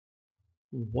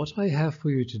What I have for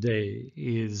you today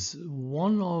is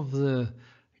one of the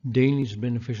Danish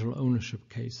beneficial ownership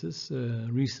cases, a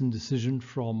recent decision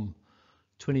from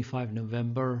 25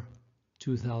 November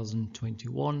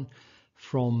 2021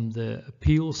 from the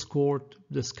appeals court.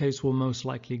 This case will most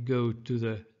likely go to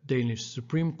the Danish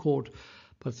Supreme Court,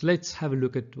 but let's have a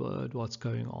look at what's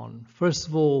going on. First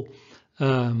of all,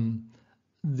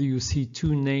 you see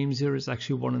two names here. It's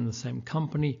actually one and the same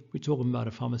company. We're talking about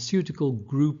a pharmaceutical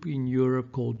group in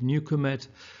Europe called Nucomed,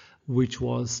 which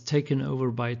was taken over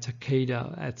by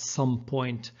Takeda at some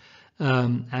point,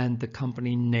 and the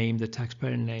company name, the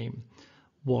taxpayer name,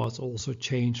 was also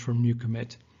changed from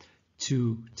Nucomed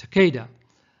to Takeda.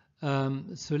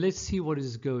 So let's see what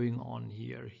is going on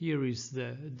here. Here is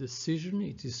the decision.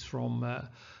 It is from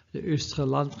the Östra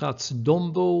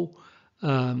Landratsdombo.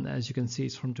 As you can see,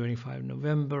 it's from 25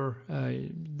 November.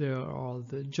 There are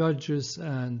the judges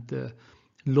and the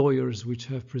lawyers which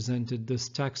have presented this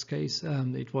tax case.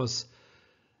 It was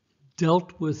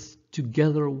dealt with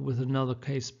together with another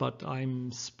case, but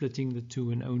I'm splitting the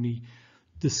two and only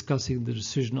discussing the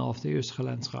decision of the Östra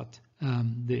Landsrat,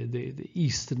 the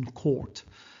Eastern Court,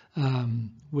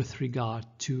 with regard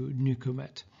to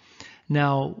Nucomed.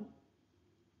 Now,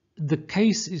 the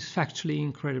case is factually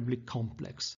incredibly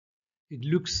complex. It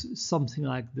looks something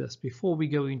like this. Before we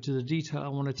go into the detail, I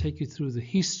want to take you through the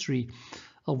history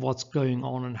of what's going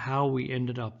on and how we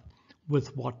ended up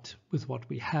with what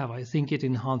we have. I think it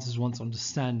enhances one's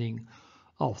understanding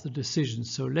of the decision.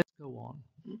 So let's go on.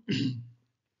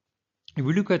 If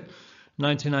we look at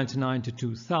 1999 to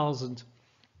 2000,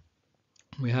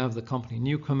 we have the company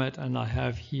Nucomed, and I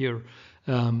have here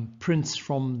prints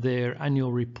from their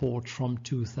annual report from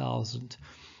 2000.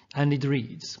 And it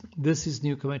reads, this is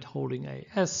Nucomed Holding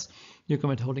AS.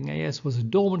 Nucomed Holding AS was a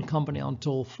dormant company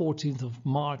until 14th of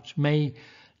May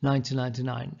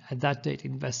 1999. At that date,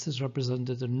 investors represented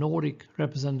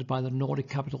by the Nordic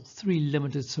Capital 3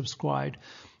 Limited subscribed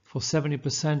for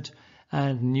 70%,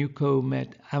 and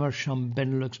Nucomed Amersham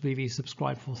Benelux BV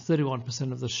subscribed for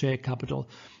 31% of the share capital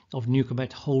of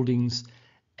Nucomed Holdings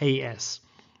AS.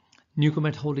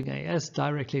 Nucomed Holding AS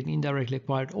directly and indirectly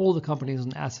acquired all the companies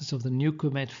and assets of the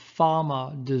Nucomed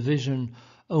Pharma division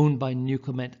owned by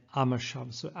Nucomed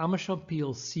Amersham. So Amersham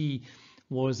PLC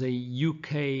was a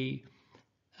UK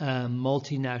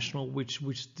multinational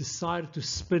which decided to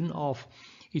spin off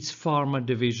its pharma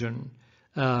division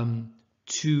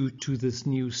to this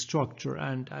new structure,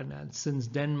 and since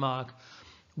Denmark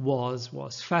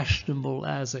was fashionable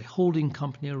as a holding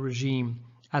company regime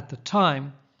at the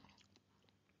time,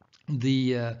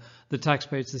 the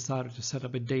taxpayers decided to set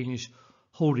up a Danish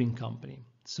holding company.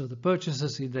 So the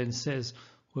purchases, he then says,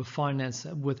 were financed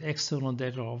with external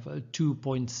debt of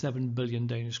 2.7 billion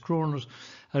Danish kroner,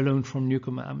 a loan from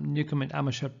Nucomed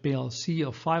Amersham PLC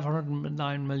of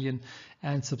 509 million,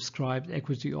 and subscribed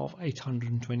equity of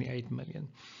 828 million.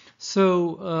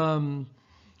 So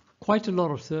quite a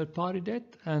lot of third-party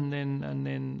debt, and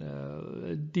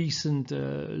then decent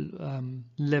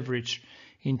leverage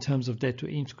in terms of debt to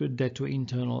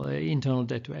internal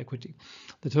debt to equity.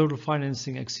 The total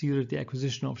financing exceeded the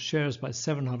acquisition of shares by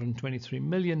 723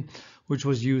 million, which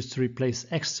was used to replace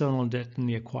external debt in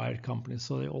the acquired company.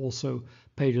 So they also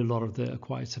paid a lot of the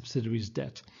acquired subsidiaries'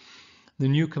 debt. The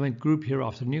Nucomed Group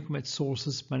hereafter Nucomed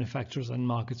sources, manufactures and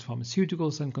markets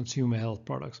pharmaceuticals and consumer health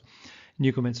products.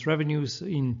 Nucomed's revenues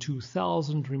in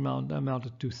 2000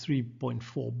 amounted to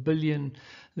 3.4 billion.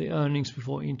 The earnings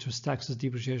before interest, taxes,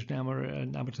 depreciation,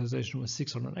 and amortization was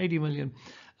 680 million.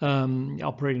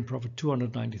 Operating profit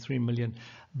 293 million.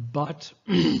 But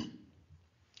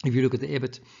if you look at the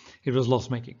EBIT, it was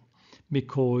loss-making,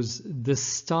 because this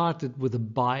started with a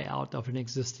buyout of an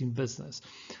existing business.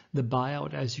 The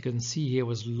buyout, as you can see here,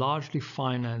 was largely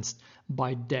financed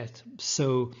by debt.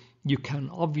 So you can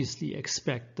obviously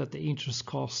expect that the interest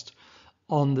cost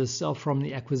on this from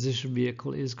the acquisition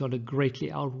vehicle is going to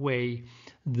greatly outweigh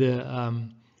the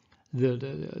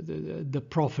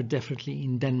profit, definitely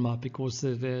in Denmark, because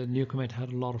the Nucomed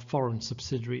had a lot of foreign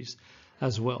subsidiaries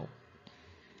as well.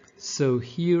 So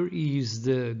here is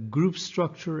the group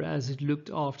structure as it looked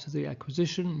after the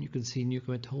acquisition. You can see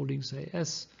Nucomed Holdings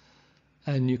AS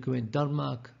and Nucomed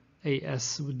Denmark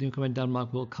AS. Nucomed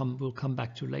Denmark will come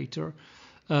back to later.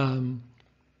 And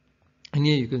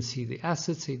here you can see the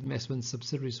assets. The investment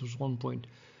subsidiaries was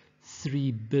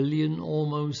 1.3 billion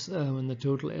almost, and the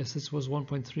total assets was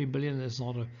 1.3 billion. There's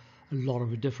not a lot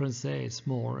of a difference there. It's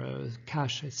more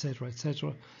cash,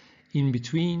 etc., in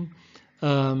between.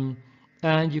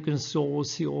 And you can see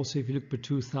also, if you look for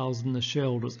 2000, the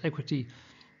shareholders' equity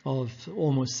of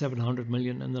almost 700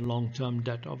 million and the long-term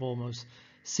debt of almost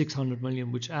 600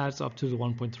 million, which adds up to the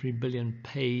 1.3 billion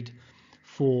paid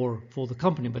for the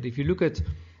company. But if you look at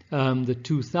the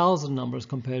 2000 numbers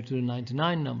compared to the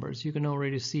 99 numbers, you can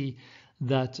already see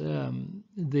that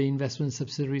the investment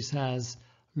subsidiaries has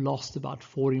lost about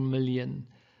 40 million,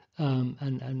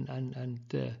 and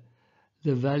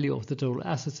the value of the total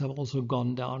assets have also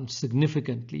gone down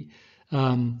significantly,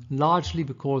 largely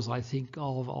because I think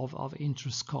of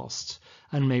interest costs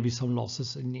and maybe some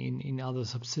losses in other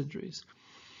subsidiaries.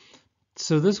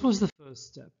 So this was the first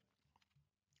step.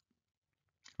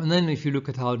 And then if you look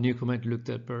at how Newcomet looked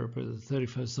at per the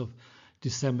 31st of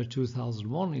December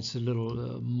 2001, it's a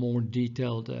little more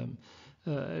detailed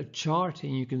chart,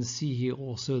 and you can see here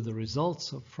also the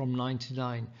results from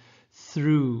 99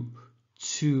 through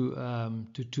to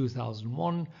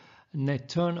 2001. Net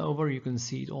turnover, you can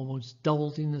see it almost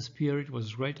doubled in this period. It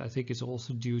was great. I think it's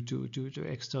also due to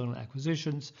external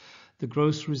acquisitions. The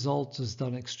gross result has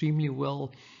done extremely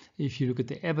well. If you look at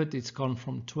the EBIT, it's gone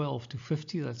from 12 to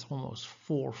 50. That's almost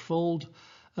fourfold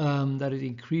that it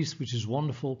increased, which is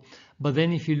wonderful. But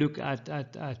then if you look at the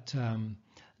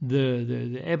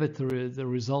EBIT, the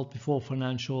result before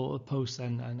financial, post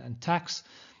and tax,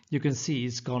 you can see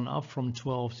it's gone up from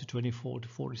 12 to 24 to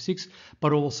 46,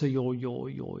 but also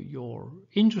your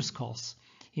interest costs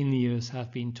in the years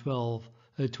have been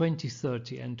 20,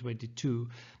 30 and 22,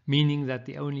 meaning that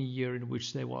the only year in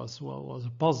which there was a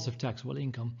positive taxable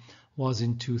income was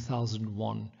in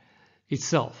 2001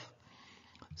 itself.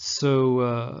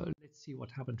 So let's see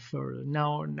what happened further.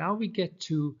 Now we get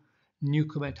to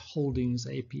Newcomet Holdings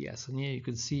APS, and here you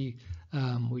can see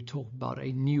we talk about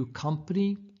a new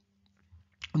company.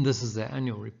 And this is their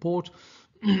annual report,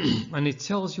 and it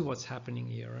tells you what's happening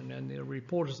here. And the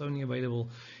report is only available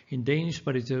in Danish,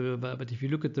 but if you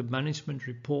look at the management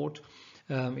report,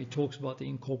 it talks about the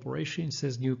incorporation. It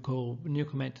says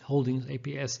Newcomet Holdings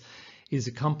APS is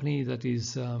a company that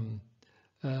is in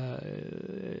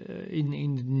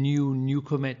new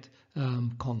Newcomet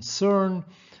concern,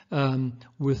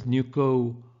 with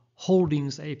Newco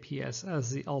Holdings APS as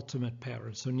the ultimate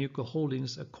parent. So Newco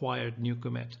Holdings acquired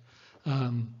Newcomet.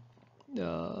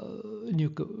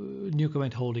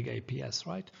 Newcomet Holding APS,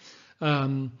 right?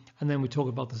 And then we talk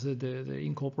about the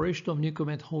incorporation of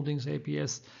Newcomet Holdings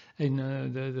APS in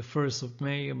the 1st of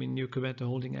May. I mean, Newcomet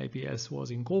Holding APS was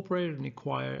incorporated and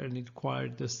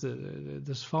acquired this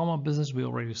pharma business. We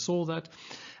already saw that,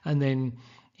 and then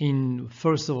in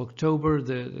 1st of October,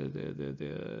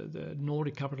 the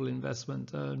Nordic Capital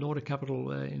Investment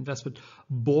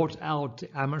bought out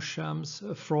Amershams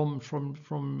from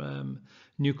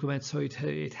Newcomet, so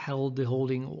it held the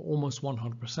holding almost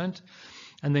 100%.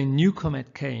 And then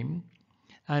Newcomet came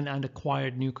and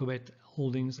acquired Newcomet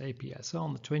Holdings APS. So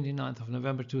on the 29th of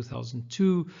November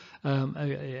 2002,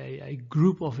 a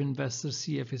group of investors,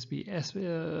 CFSB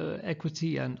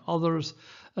Equity and others,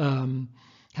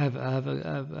 have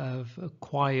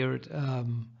acquired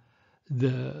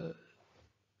the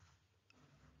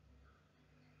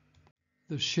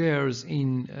shares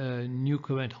in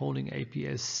Newcomet Holding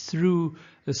APS through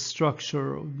a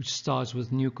structure which starts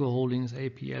with Newco Holdings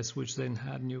APS, which then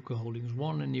had Newco Holdings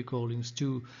 1 and Newco Holdings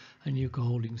 2 and Newco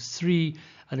Holdings 3,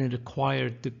 and it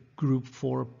acquired the group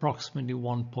for approximately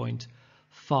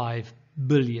 1.5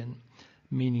 billion,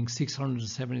 meaning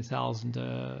 670,000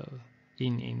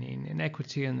 in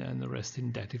equity and the rest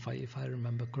in debt, if I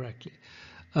remember correctly.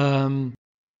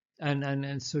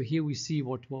 And so here we see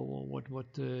what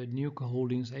Newco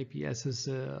Holdings APS's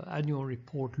annual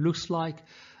report looks like.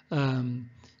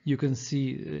 You can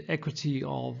see equity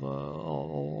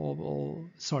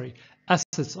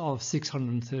assets of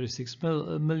 636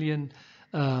 million,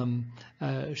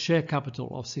 share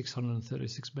capital of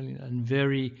 636 million, and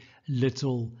very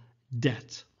little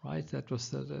debt. Right, that was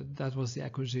the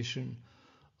acquisition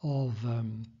of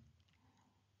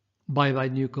by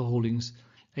Newco Holdings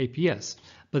APS.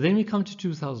 But then we come to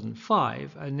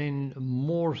 2005, and then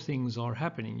more things are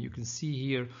happening. You can see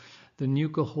here the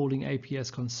Newco Holding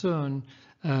APS concern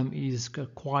is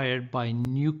acquired by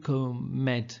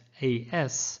Newcomet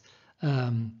AS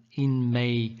in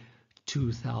May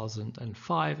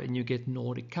 2005, and you get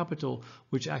Nordic Capital,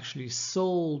 which actually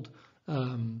sold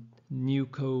Newco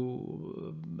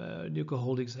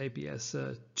Holdings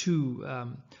APS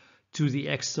to the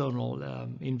external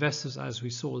investors. As we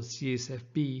saw,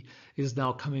 CSFB is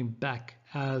now coming back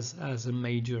as a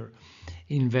major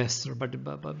investor. But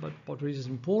what is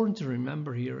important to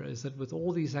remember here is that with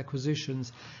all these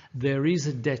acquisitions, there is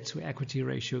a debt to equity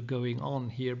ratio going on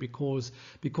here because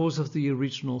of the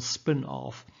original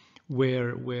spin-off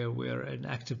where an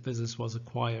active business was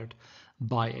acquired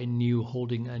by a new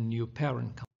holding, a new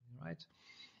parent company. Right?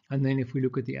 And then if we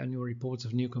look at the annual reports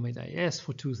of Nucomet AS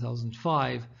for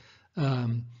 2005,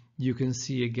 you can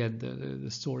see again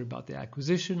the story about the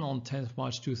acquisition. On 10th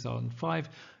March 2005,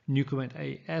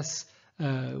 Nucomet AS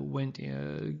went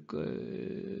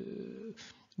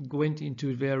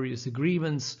into various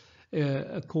agreements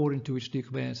according to which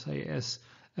Nucomet AS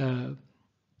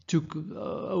took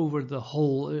over the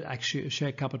whole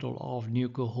share capital of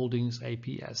Nuco Holdings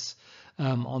APS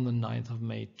on the 9th of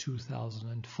May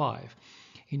 2005.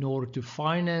 In order to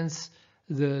finance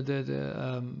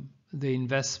the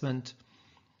investment,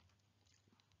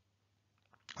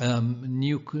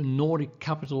 Nordic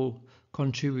Capital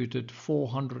contributed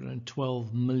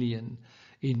 412 million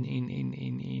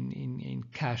in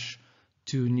cash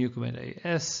to Nucomet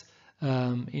AS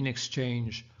in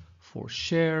exchange for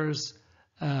shares,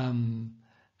 and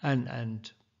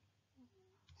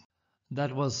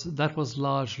that was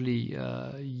largely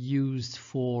used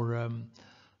for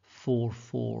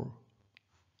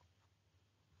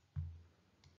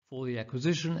the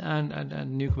acquisition, and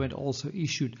Nucomet also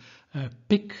issued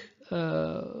PIK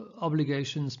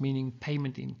obligations, meaning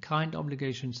payment in kind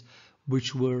obligations,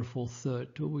 which were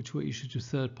issued to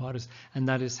third parties, and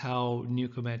that is how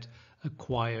Nucomet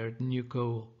acquired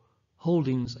Nuco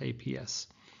Holdings APS.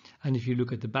 And if you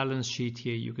look at the balance sheet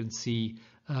here, you can see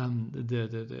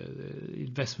the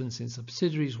investments in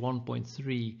subsidiaries,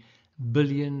 1.3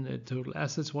 billion, total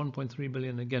assets 1.3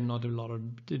 billion. Again, not a lot of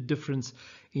difference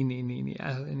in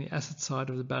the asset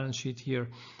side of the balance sheet here.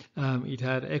 It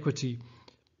had equity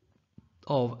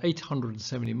of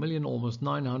 870 million, almost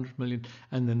 900 million,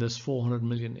 and then there's 400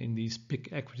 million in these PIK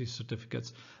equity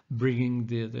certificates, bringing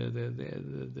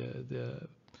the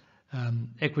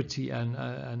equity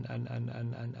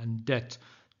and debt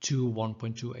to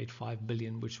 1.285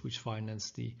 billion, which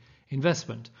financed the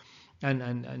investment.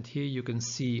 And here you can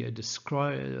see a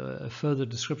further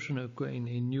description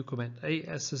in Nucomet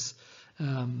AS's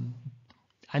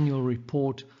annual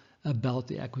report about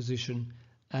the acquisition,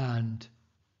 and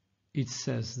it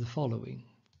says the following.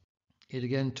 It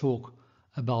again talks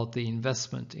about the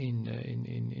investment in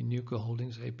Nuco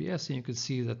Holdings APS, and you can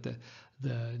see that the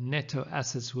netto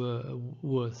assets were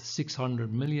worth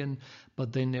 600 million,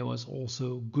 but then there was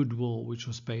also goodwill which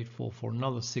was paid for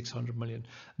another 600 million,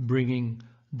 bringing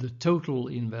the total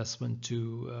investment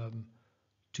to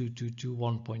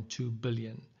 1.2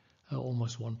 billion,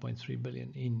 almost 1.3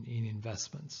 billion in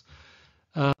investments.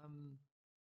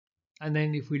 And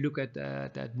then if we look at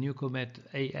Nucomet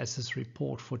AS's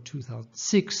report for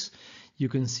 2006, you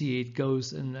can see it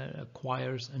goes and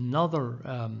acquires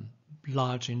another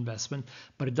large investment,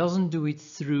 but it doesn't do it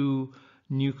through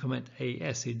Nucomet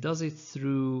AS. It does it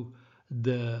through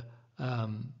the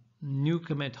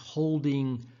Nucomet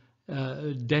Holding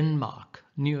Denmark,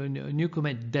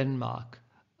 Nucomet Denmark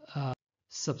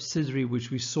subsidiary,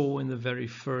 which we saw in the very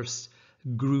first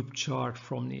group chart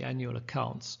from the annual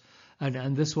accounts.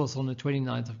 And this was on the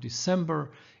 29th of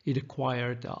December. It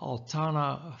acquired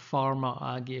Altana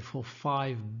Pharma AG for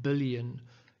 5 billion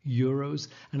euros.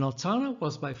 And Altana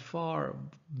was by far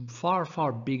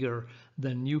bigger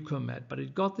than Nucomet, but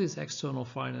it got this external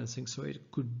financing so it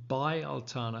could buy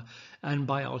Altana. And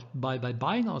by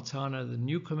buying Altana, the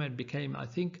Nucomet became, I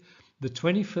think, the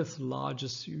 25th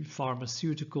largest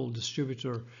pharmaceutical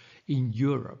distributor in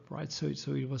Europe, right? So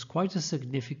it was quite a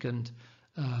significant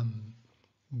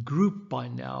group by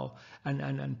now,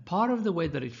 and part of the way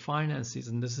that it finances,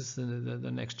 and this is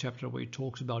the next chapter where it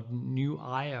talks about new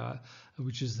Aya,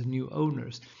 which is the new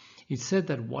owners. It said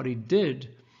that what it did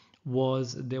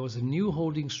was there was a new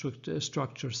holding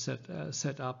structure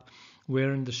set up,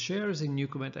 wherein the shares in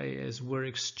Nucomet AS were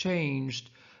exchanged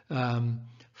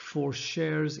for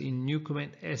shares in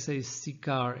Nucomet SA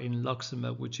Sicar in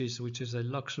Luxembourg, which is a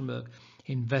Luxembourg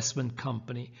investment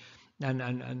company.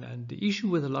 And the issue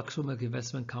with a Luxembourg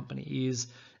investment company is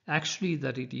actually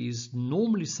that it is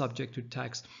normally subject to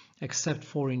tax except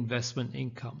for investment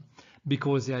income,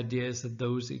 because the idea is that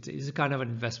it is a kind of an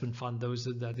investment fund.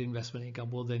 That investment income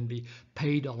will then be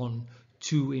paid on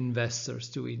to investors,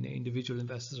 to individual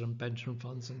investors and pension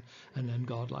funds and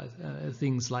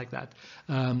things like that.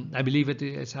 I believe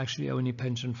it's actually only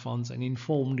pension funds and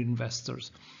informed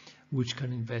investors which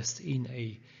can invest in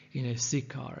a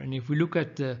SICAR. And if we look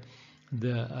at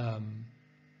the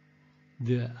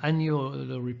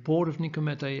annual report of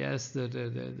Nucomet AS,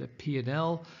 the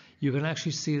P&L, you can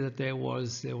actually see that there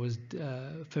was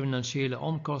financiële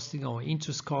onkosting or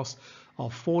interest cost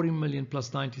of 40 million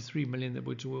plus 93 million,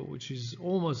 which is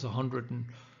almost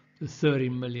 130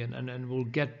 million, and we'll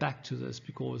get back to this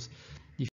because